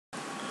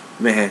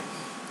Man.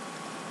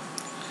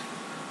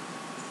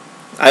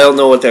 I don't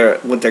know what they're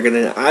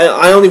gonna.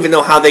 I don't even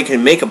know how they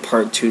can make a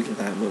part 2 to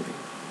that movie.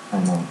 I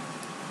know.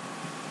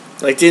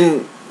 Like,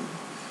 didn't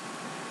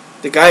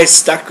the guy's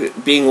stuck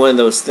with being one of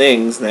those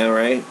things now,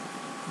 right?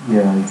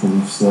 Yeah, I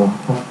believe so.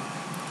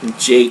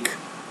 Jake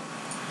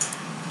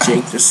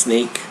the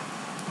Snake.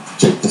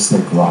 Jake the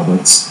Snake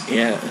Roberts.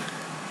 Yeah.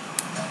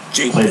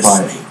 Jake Played the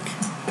by, Snake.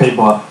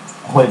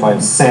 Played by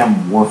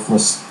Sam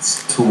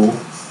Worthless Tool.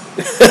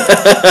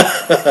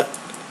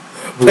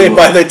 Played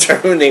by the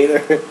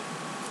Terminator.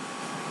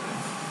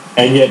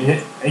 And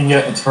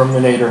yet a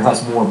Terminator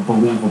has more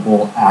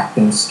believable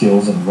acting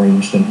skills and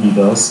range than he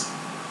does.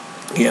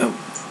 Yeah.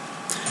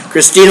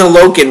 Christina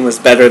Loken was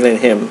better than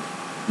him.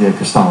 Yeah,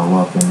 Christina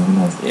Loken.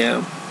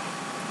 Yeah.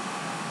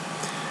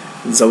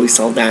 Zoe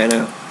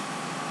Saldana.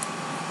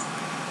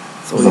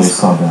 Zoe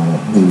Saldana.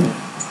 Who,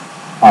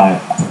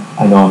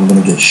 I know I'm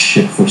gonna get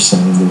shit for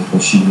saying this,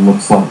 but she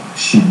looks like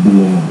she'd be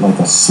in like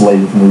a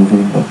slave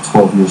movie, like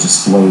 12 Years a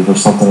Slave or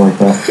something like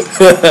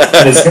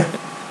that.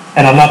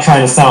 And I'm not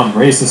trying to sound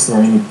racist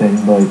or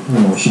anything, but, you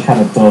know, she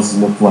kind of does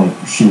look like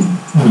she'd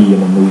be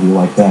in a movie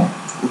like that.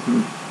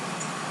 Mm-hmm.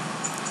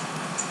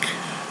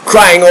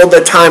 Crying all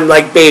the time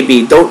like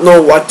baby, don't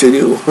know what to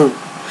do.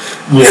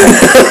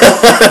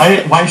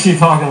 Yeah. Why is she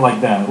talking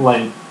like that?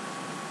 Like,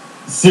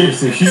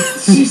 seriously, she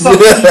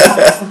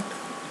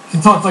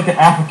talks like an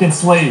African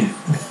slave.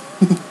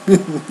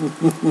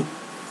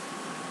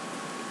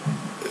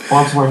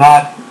 Once we're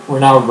not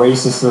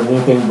racist or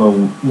anything, but,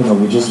 you know,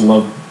 we just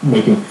love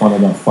making fun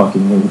of that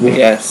fucking movie.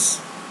 Yes.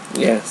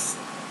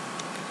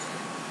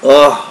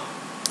 Ugh.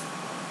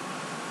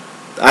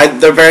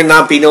 There better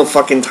not be no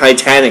fucking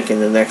Titanic in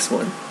the next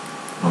one.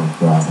 Oh,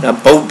 God.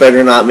 That boat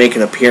better not make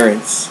an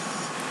appearance.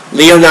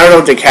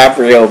 Leonardo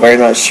DiCaprio better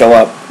not show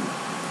up.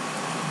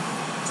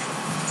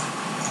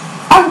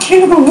 I'm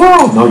king of the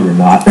world! No, you're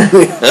not.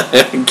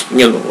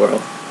 King of the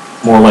world.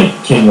 More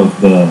like king of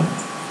the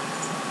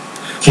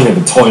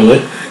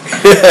toilet.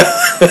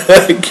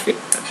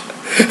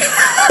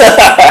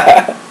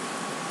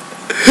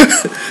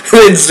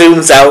 It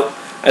zooms out,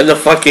 and the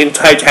fucking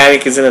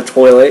Titanic is in a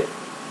toilet.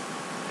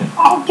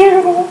 I'm king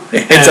of the world.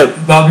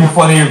 That'd be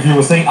funny if you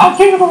were saying, I'm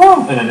king of the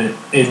world, and then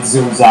it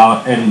zooms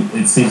out, and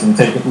it sees him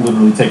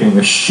literally taking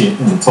a shit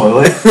in the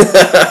toilet.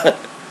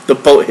 The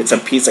boat hits a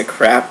piece of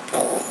crap,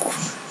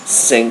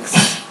 sinks.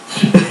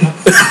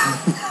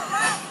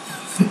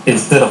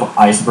 Instead of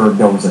iceberg,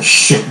 there was a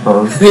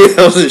shitberg.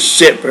 That was a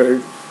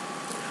shitberg.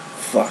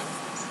 Fuck.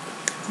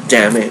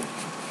 Damn it.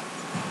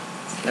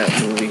 That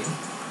movie.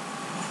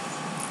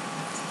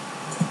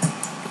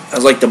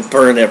 I'd like to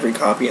burn every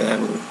copy of that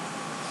movie.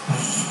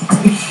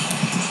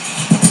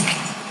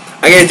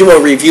 I'm gonna do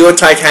a review of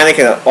Titanic,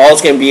 and all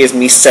it's gonna be is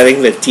me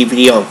setting the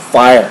DVD on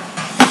fire.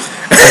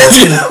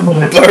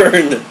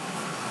 Burn.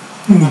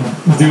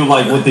 Do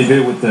like what they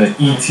did with the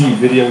E.T.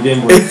 video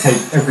game, where they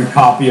take every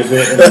copy of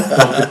it and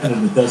dump it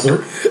into the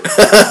desert.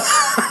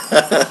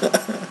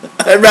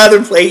 I'd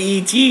rather play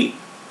E.T.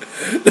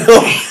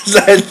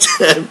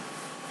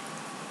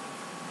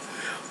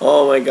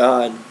 Oh my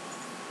god.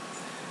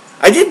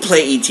 I did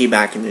play E.T.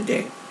 back in the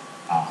day.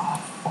 Ah,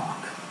 fuck.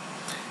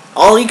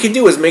 All he could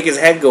do was make his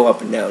head go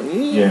up and down.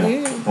 Yeah,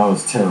 that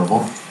was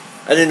terrible.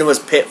 And then there was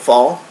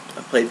Pitfall.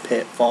 I played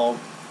Pitfall.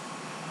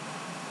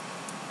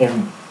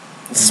 And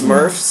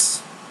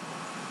Smurfs.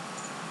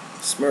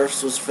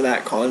 Smurfs was for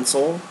that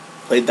console.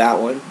 Played that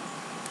one.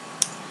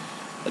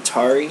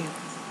 Atari.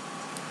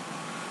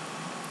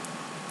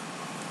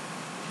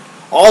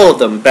 All of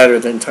them better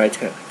than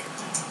Titanic.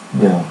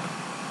 Yeah.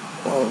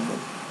 All of them.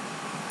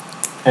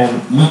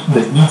 And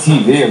the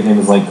E.T. video game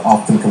is like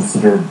often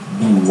considered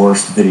the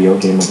worst video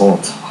game of all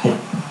time.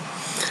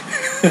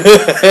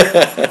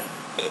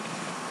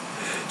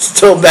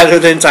 Still better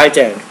than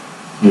Titanic.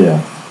 Yeah.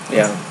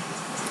 Yeah.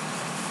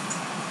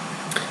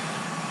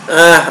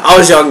 I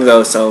was young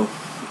though, so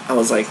I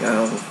was like, I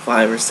don't know,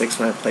 5 or 6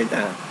 when I played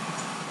that.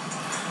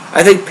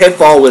 I think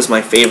Pitfall was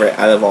my favorite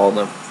out of all of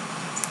them.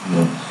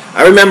 Yeah.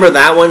 I remember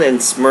that one and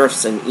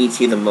Smurfs and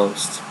E.T. the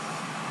most.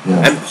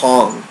 Yeah. And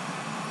Pong.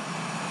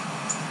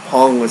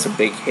 Pong was a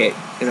big hit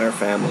in our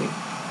family.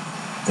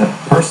 Yeah,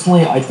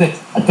 personally, I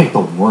think the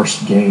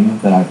worst game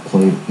that I've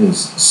played is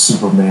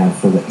Superman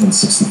for the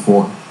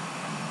N64.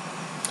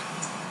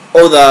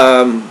 Oh,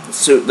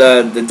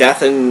 the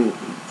Death and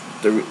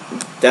the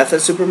Death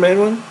of Superman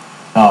one?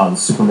 The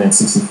Superman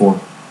 64.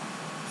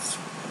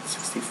 Superman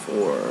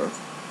 64.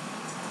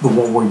 The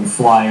one where you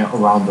fly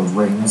around the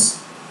rings.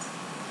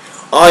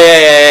 Oh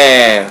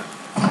yeah.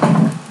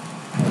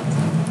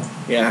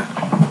 Yeah.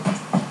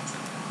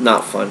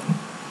 Not fun.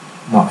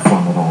 Not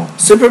fun at all.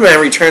 Superman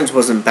Returns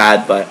wasn't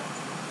bad, but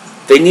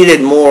they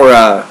needed more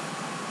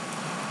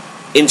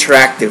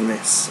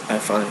interactiveness, I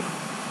find.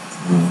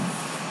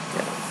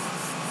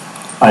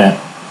 Yeah.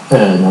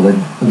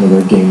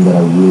 Another game that I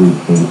really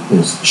hate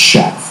is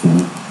Shaq Fu.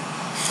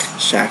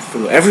 Shaq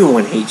Fu.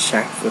 Everyone hates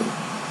Shaq Fu.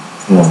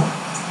 Yeah.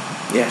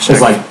 Yeah,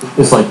 Shaq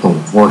It's like the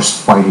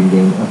worst fighting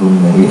game ever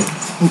made.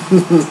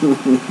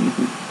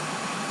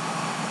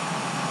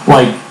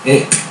 Like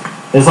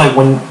it's like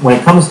when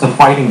it comes to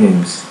fighting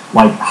games,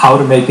 like how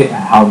to make it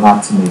and how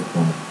not to make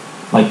them.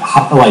 Like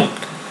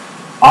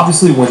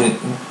obviously when it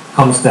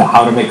comes to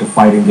how to make a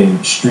fighting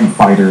game, Street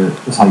Fighter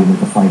is how you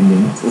make a fighting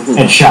game,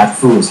 and Shaq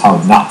Fu is how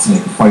not to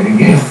make a fighting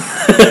game.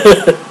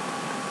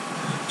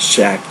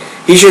 Shaq,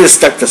 he should have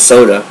stuck to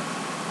soda.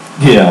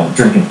 Yeah,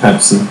 drinking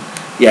Pepsi.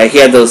 Yeah, he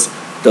had those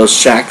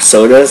Shaq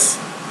sodas,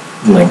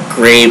 like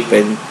grape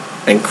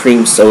and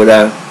cream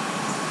soda.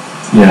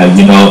 Yeah,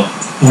 you know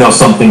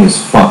something is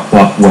fucked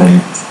up when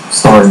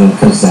starting in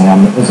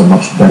Kazam is a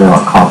much better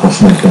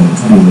accomplishment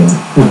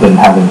than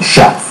having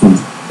Shaq Fu.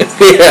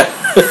 Yeah.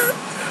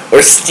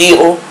 Or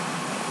Steel.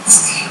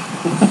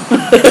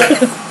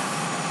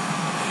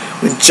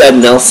 With Judd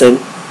Nelson.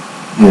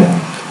 Yeah.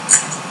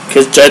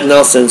 Because Judd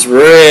Nelson's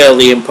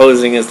really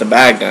imposing as the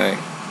bad guy.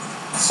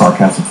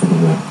 Sarcasm for the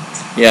win.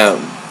 Yeah.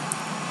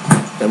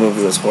 That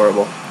movie was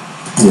horrible.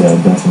 Yeah,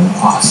 it definitely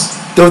was.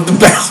 The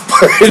best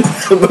part of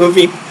the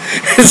movie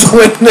is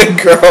when the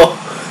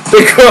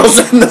girl's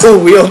in the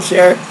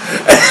wheelchair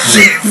and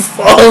she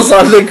falls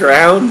on the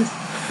ground,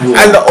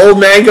 and the old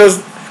man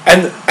goes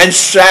and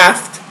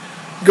Shaft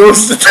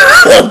goes to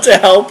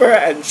help her,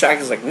 and Shaq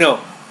is like, no.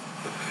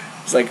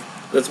 He's like,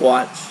 let's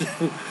watch.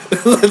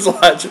 Let's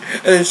watch.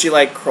 And then she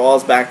like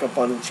crawls back up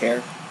on the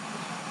chair.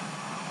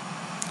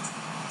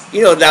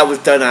 You know that was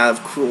done out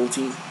of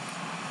cruelty.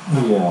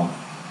 Yeah.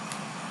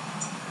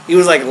 He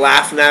was like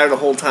laughing at her the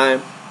whole time.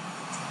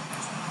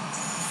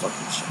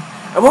 Fucking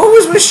Shaft. And what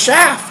was with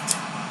Shaft?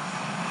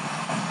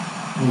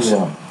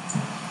 Yeah.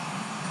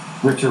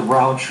 Richard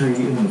Roundtree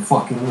in the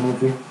fucking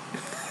movie.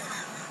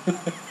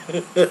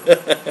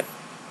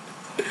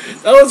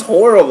 That was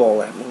horrible,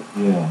 that movie.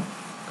 Yeah.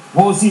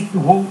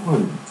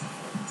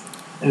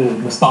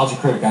 Nostalgia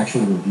Critic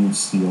actually reviewed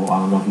Steel. I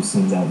don't know if you've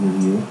seen that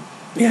review.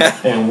 Yeah.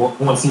 And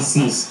once he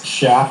sees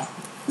Shaft,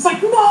 he's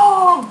like,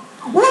 no!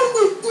 What did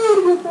they do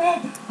to you, man?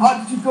 How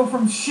did you go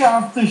from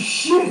Shaft to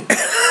shit?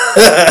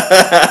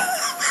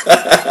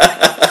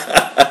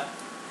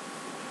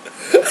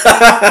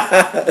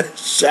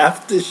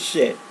 Shaft to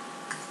shit.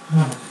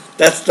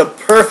 That's the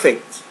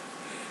perfect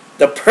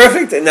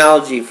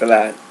analogy for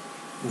that.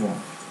 Yeah.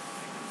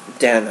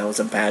 Damn, that was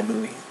a bad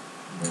movie.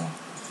 Yeah.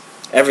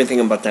 Everything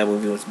about that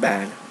movie was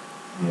bad.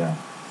 Yeah.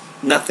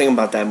 Nothing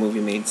about that movie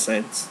made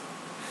sense.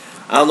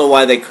 I don't know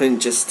why they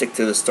couldn't just stick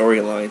to the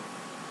storyline.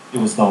 It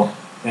was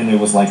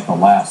like the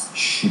last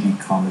shitty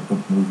comic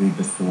book movie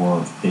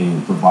before they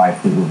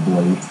revived it with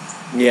Blade.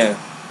 Yeah.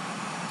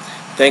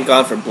 Thank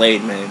God for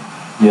Blade, man.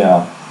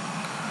 Yeah.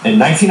 And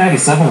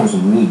 1997 was a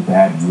really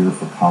bad year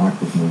for comic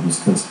book movies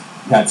because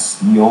you had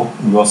Steel,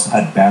 and you also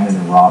had Batman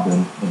and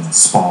Robin and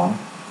Spawn.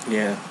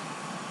 Yeah.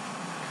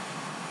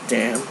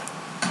 Damn.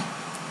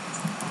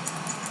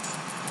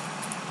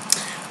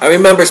 I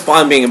remember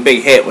Spawn being a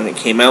big hit when it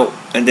came out,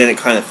 and then it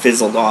kind of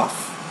fizzled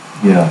off.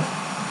 Yeah.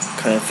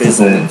 Kind of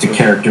fizzled. The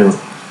character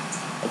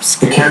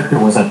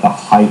was at the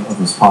height of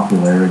his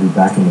popularity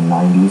back in the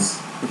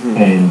 90s,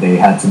 and they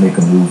had to make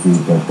a movie,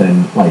 but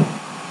then, like,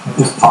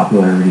 his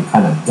popularity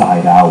kind of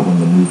died out when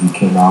the movie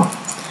came out.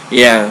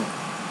 Yeah.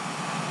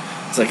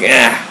 It's like,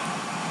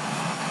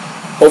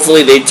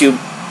 hopefully they do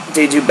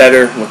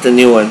better with the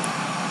new one.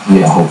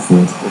 Yeah,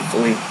 hopefully.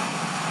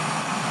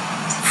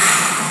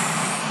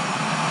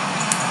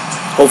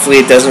 Hopefully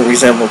it doesn't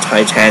resemble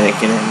Titanic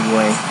in any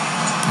way.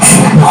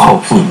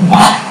 Hopefully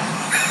not.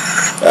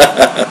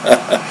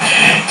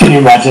 Can you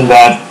imagine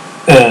that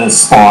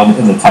Spawn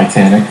in the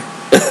Titanic?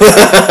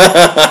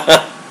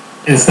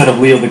 Instead of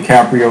Leo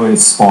DiCaprio,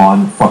 it's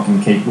Spawn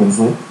fucking Kate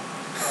Winslet.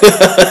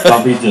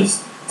 That'd be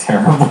just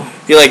terrible.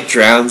 He like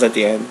drowns at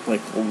the end,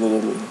 like.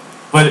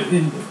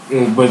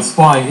 But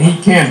Spawn,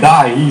 he can't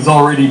die. He's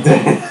already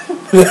dead.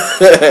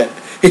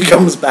 He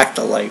comes back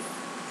to life.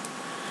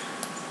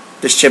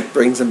 The ship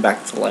brings him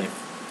back to life.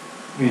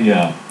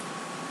 Yeah.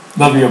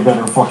 That'd be a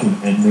better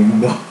fucking ending,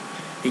 though.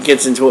 He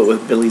gets into it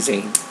with Billy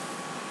Zane.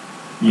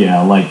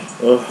 Yeah, like,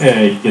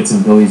 he gets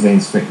in Billy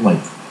Zane's face, like,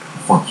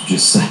 fuck you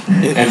just said.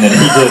 And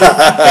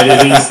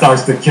then he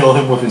starts to kill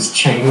him with his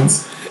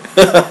chains.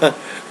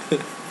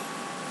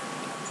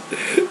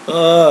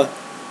 Oh,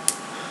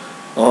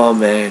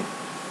 man.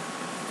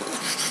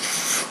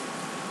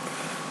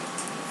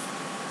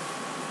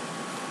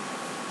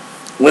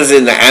 Was it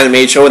in the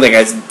animated show?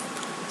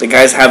 The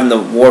guy's having the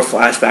war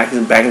flashbacks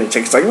and back in the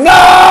chick. It's like, no!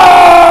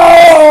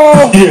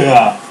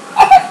 Yeah.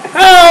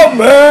 Help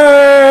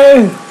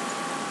me!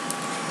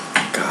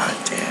 God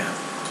damn.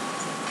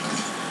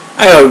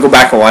 I gotta go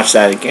back and watch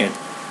that again.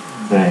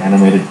 The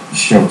animated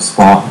show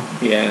Spawn.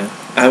 Yeah.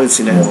 I haven't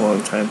seen that in a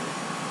long time.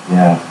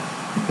 Yeah.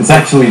 It's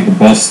actually the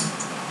best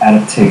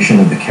adaptation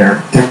of the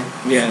character.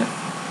 Yeah.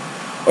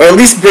 Or at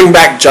least bring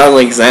back John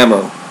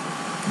Leguizamo.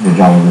 Yeah,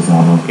 John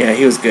Leguizamo. Yeah,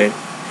 he was good.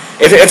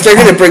 If they're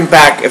gonna bring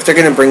back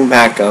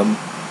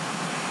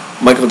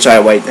Michael Jai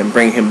White, then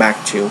bring him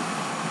back too.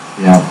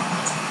 Yeah.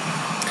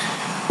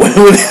 When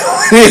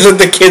he's at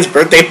the kid's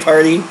birthday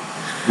party,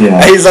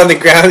 and he's on the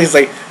ground, he's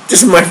like,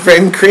 "This is my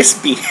friend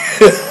Crispy."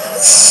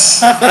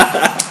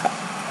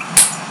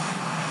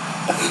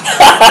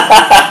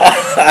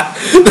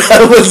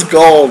 That was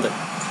gold.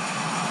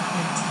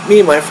 Me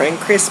and my friend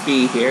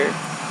Crispy here.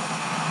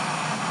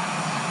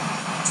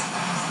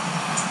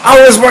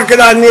 I was working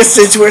on this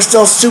since you were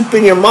still soup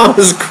in your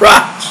mama's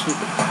crotch.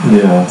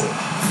 Yeah.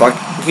 Fuck,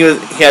 he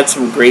had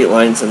some great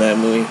lines in that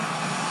movie.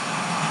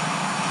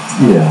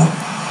 Yeah.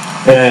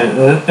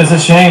 And it's a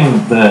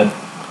shame that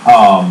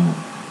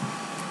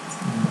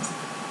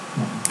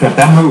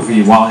that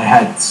movie, while it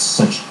had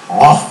such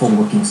awful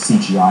looking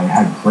CGI, it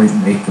had great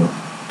makeup.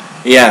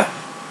 Yeah.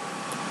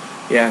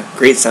 Yeah,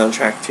 great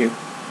soundtrack too.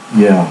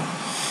 Yeah.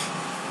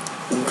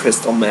 And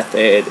Crystal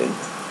Method and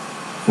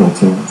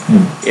Filter.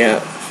 yeah,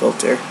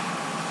 Filter.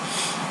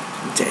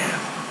 Damn.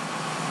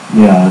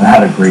 Yeah, it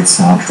had a great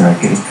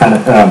soundtrack. It kind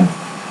of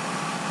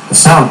the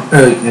sound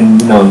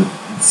and you know, the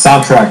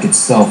soundtrack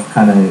itself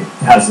kind of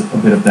has a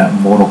bit of that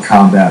Mortal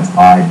Kombat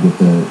vibe with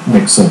the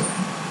mix of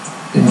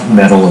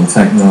metal and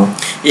techno.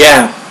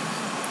 Yeah.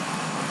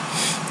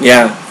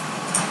 Yeah.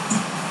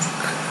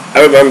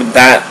 I remember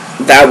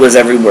that was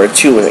everywhere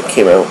too when it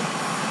came out.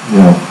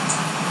 Yeah.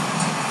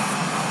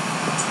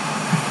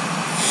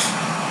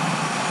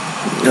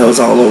 It was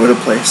all over the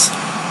place.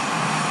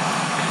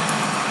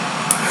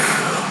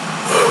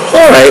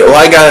 Alright, well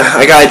I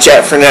got a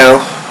jet for now.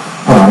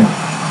 Alright.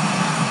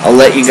 I'll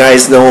let you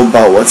guys know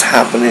about what's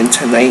happening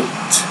tonight.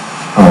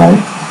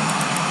 Alright.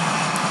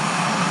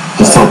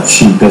 Just hope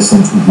she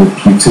doesn't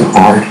whip you too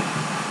hard.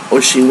 Oh,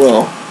 she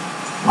will.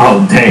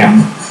 Oh,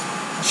 damn.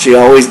 She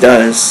always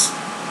does.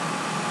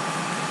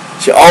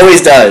 She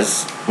always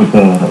does. With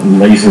the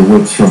laser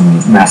whips from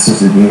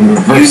Masters of the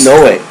Universe. You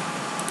know it.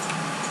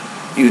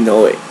 You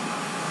know it.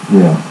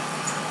 Yeah.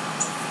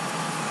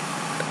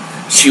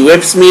 She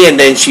whips me and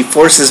then she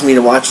forces me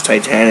to watch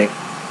Titanic.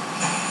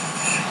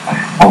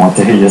 I want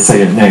to hear you say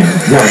your name.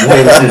 Your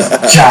name is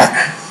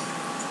Jack.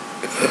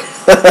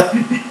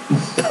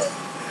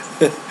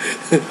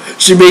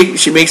 She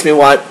makes me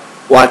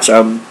watch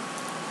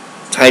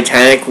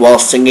Titanic while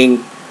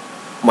singing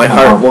 "My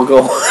Heart Will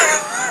Go On."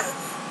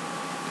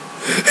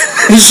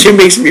 She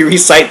makes me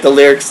recite the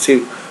lyrics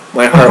to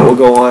 "My Heart Will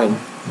Go On."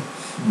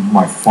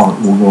 My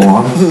fart will go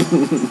on.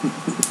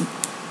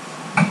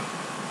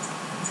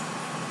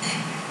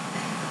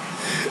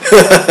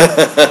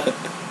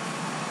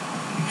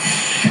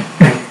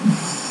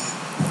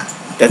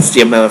 That's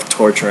the amount of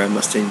torture I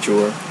must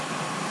endure.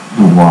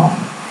 Wow.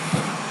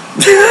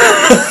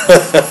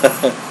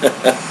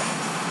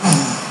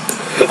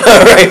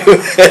 Alright,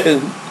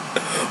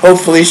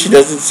 hopefully she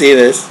doesn't see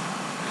this.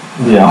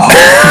 Yeah.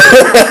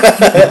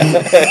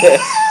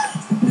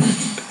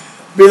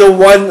 Be the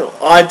one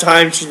odd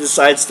time she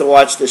decides to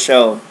watch the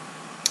show.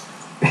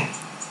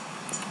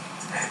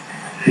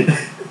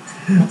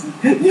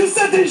 You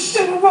said this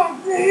shit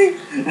about me!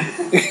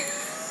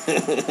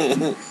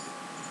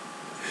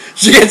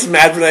 She gets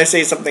mad when I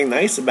say something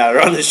nice about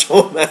her on the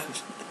show, man.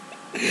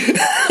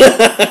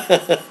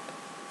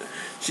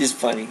 She's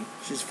funny.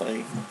 She's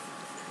funny.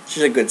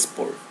 She's a good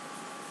sport.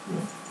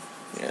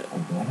 Yeah.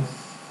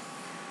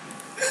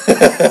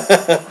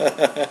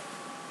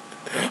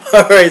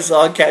 Alright, so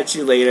I'll catch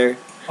you later.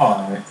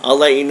 Alright. I'll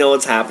let you know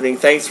what's happening.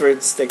 Thanks for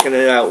sticking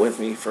it out with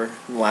me for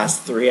the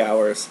last 3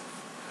 hours.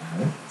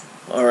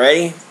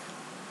 Alrighty?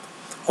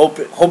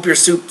 Hope your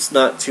soup's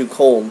not too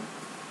cold.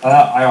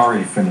 I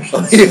already finished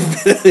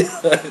this.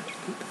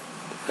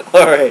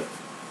 Alright.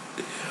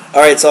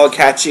 Alright, so I'll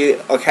catch you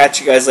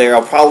guys later.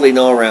 I'll probably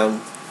know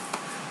around,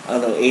 I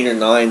don't know, 8 or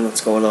 9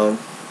 what's going on.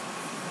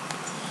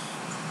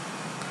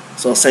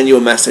 So I'll send you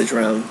a message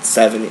around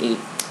 7, 8.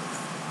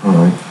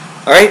 Alright.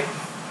 Alright?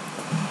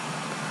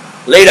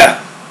 Later.